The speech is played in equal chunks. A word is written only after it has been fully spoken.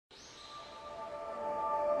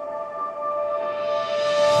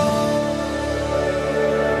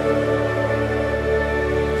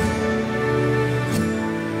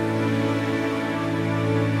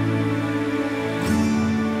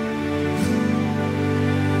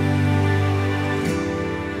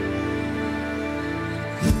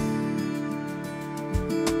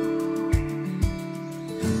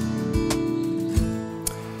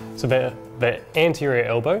So the anterior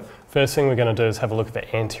elbow, first thing we're going to do is have a look at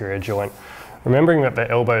the anterior joint. Remembering that the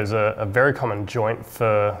elbow is a very common joint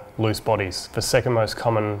for loose bodies, the second most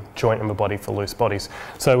common joint in the body for loose bodies.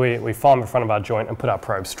 So we find the front of our joint and put our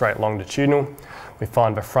probe straight longitudinal. We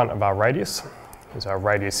find the front of our radius. Here's our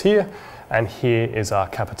radius here, and here is our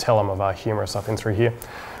capitellum of our humerus up in through here.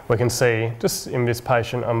 We can see just in this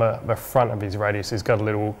patient on the front of his radius, he's got a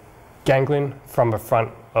little ganglion from the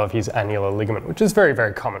front of his annular ligament, which is very,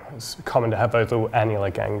 very common. It's common to have those little annular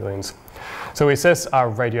ganglions. So we assess our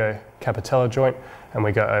radiocapitellar joint and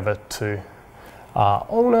we go over to our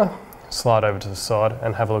ulnar, slide over to the side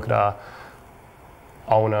and have a look at our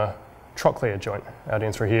ulnar trochlear joint out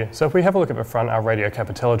in through here. So if we have a look at the front, our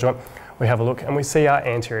radiocapitellar joint, we have a look and we see our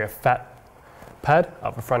anterior fat pad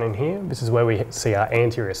up the front in here. This is where we see our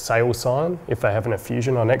anterior sail sign if they have an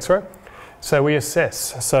effusion on X-ray. So we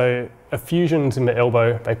assess. So effusions in the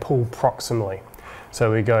elbow, they pull proximally.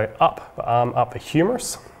 So we go up the arm, up the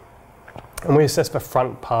humerus, and we assess the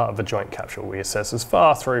front part of the joint capsule. We assess as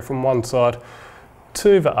far through from one side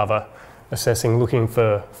to the other, assessing, looking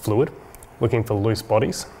for fluid, looking for loose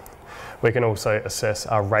bodies. We can also assess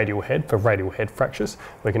our radial head for radial head fractures.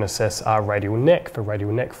 We can assess our radial neck for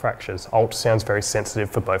radial neck fractures. Ultrasound's very sensitive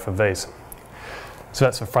for both of these. So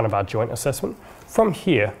that's the front of our joint assessment. From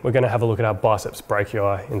here, we're going to have a look at our biceps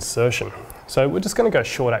brachii insertion. So we're just going to go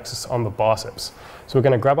short axis on the biceps. So we're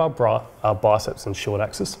going to grab our biceps in short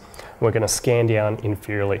axis. And we're going to scan down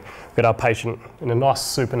inferiorly. We've got our patient in a nice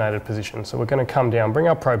supinated position. So we're going to come down, bring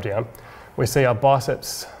our probe down. We see our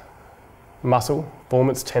biceps muscle form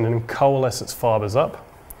its tendon, coalesce its fibres up.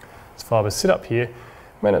 Its fibres sit up here.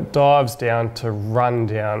 When it dives down to run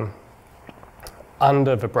down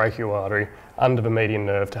under the brachial artery, under the median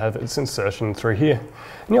nerve to have its insertion through here.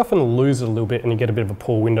 And you often lose it a little bit and you get a bit of a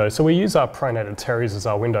poor window. So we use our pronator teres as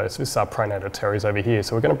our window. So this is our pronator teres over here.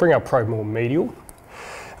 So we're going to bring our probe more medial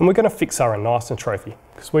and we're going to fix our anisotrophy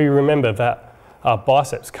because we remember that our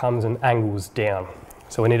biceps comes and angles down.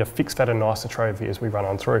 So we need to fix that anisotrophy as we run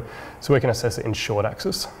on through. So we can assess it in short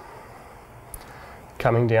axis.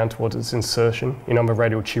 Coming down towards its insertion in on the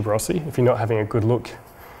radial tuberosity. If you're not having a good look,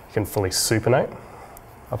 you can fully supinate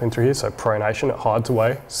up in through here. So pronation, it hides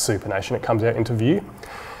away. Supination, it comes out into view.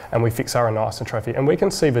 And we fix our anisotrophy. And we can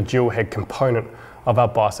see the dual head component of our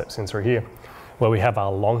biceps in through here, where we have our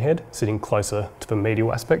long head sitting closer to the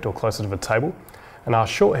medial aspect or closer to the table, and our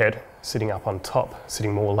short head sitting up on top,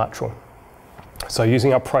 sitting more lateral. So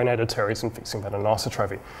using our pronator teres and fixing that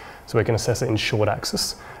anisotrophy. So we can assess it in short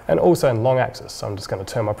axis and also in long axis. So I'm just going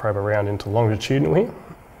to turn my probe around into longitudinal here.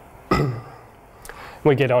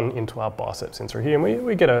 We get on into our biceps in through here and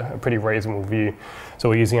we get a pretty reasonable view. So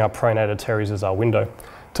we're using our pronator teres as our window.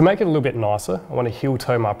 To make it a little bit nicer, I want to heel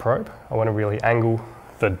toe my probe. I want to really angle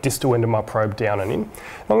the distal end of my probe down and in. And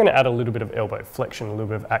I'm going to add a little bit of elbow flexion, a little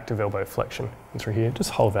bit of active elbow flexion in through here. Just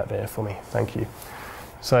hold that there for me, thank you.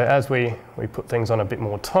 So as we put things on a bit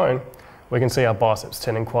more tone, we can see our biceps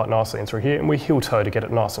tending quite nicely in through here and we heel toe to get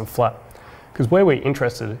it nice and flat. Because where we're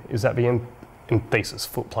interested is at the enthesis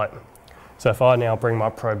foot plate. So if I now bring my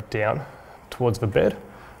probe down towards the bed,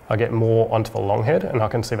 I get more onto the long head and I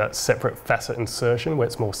can see that separate facet insertion where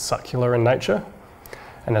it's more succular in nature.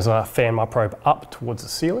 And as I fan my probe up towards the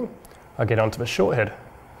ceiling, I get onto the short head.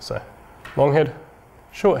 So long head,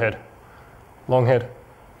 short head, long head,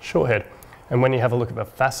 short head. And when you have a look at the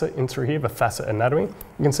facet in through here, the facet anatomy,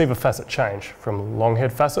 you can see the facet change from long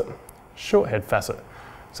head facet, short head facet.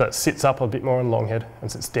 So it sits up a bit more in long head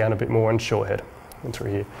and sits down a bit more in short head in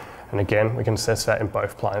through here. And again, we can assess that in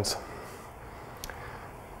both planes.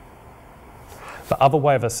 The other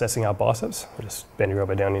way of assessing our biceps, we'll just bend your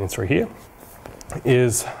elbow down in through here,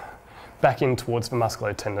 is back in towards the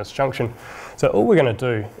musculotendinous junction. So all we're going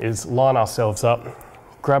to do is line ourselves up,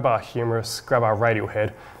 grab our humerus, grab our radial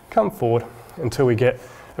head, come forward until we get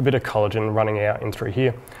a bit of collagen running out in through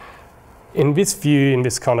here. In this view, in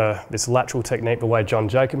this this lateral technique, the way John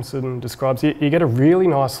Jacobson describes it, you get a really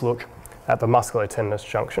nice look at the musculotendinous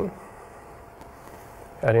junction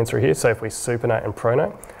out in through here. So if we supinate and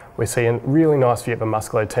pronate, we see a really nice view at the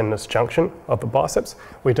musculotendinous junction of the biceps.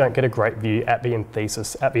 We don't get a great view at the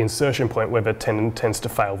enthesis, at the insertion point where the tendon tends to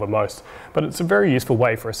fail the most. But it's a very useful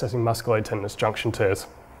way for assessing musculotendinous junction tears.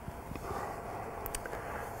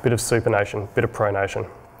 Bit of supination, bit of pronation,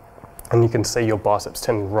 and you can see your biceps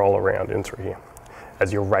tend to roll around in through here.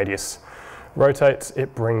 As your radius rotates,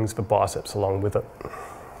 it brings the biceps along with it.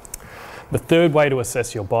 The third way to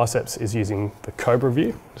assess your biceps is using the cobra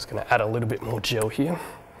view. I'm just going to add a little bit more gel here.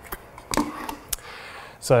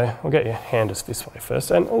 So we'll get your hand just this way first,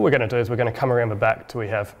 and all we're going to do is we're going to come around the back till we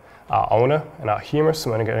have our ulna and our humerus.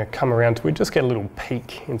 And we're going to come around to, we just get a little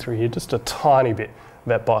peek in through here, just a tiny bit of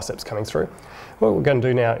that biceps coming through. What we're going to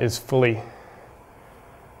do now is fully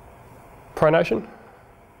pronation,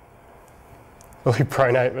 fully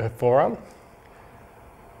pronate the forearm,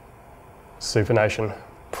 supination,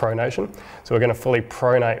 pronation. So we're going to fully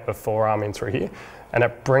pronate the forearm in through here, and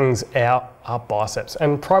it brings out our biceps.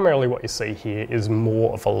 And primarily what you see here is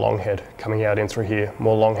more of a long head coming out in through here,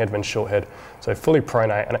 more long head than short head. So fully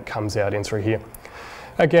pronate and it comes out in through here.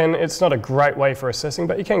 Again, it's not a great way for assessing,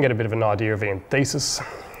 but you can get a bit of an idea of the enthesis.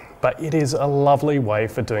 But it is a lovely way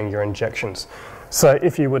for doing your injections. So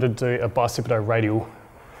if you were to do a bicipitoradial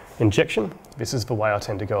injection, this is the way I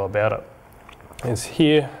tend to go about it. Is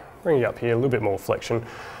here, bring you up here, a little bit more flexion,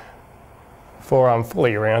 forearm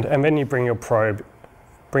fully around, and then you bring your probe,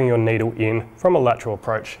 bring your needle in from a lateral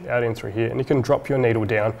approach out in through here, and you can drop your needle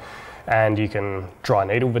down, and you can dry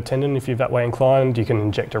needle the tendon if you're that way inclined. You can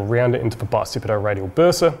inject around it into the bicipitoradial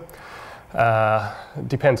bursa.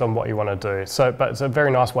 Depends on what you want to do. So, but it's a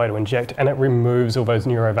very nice way to inject, and it removes all those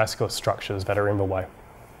neurovascular structures that are in the way.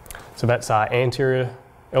 So that's our anterior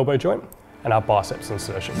elbow joint and our biceps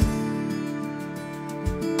insertion.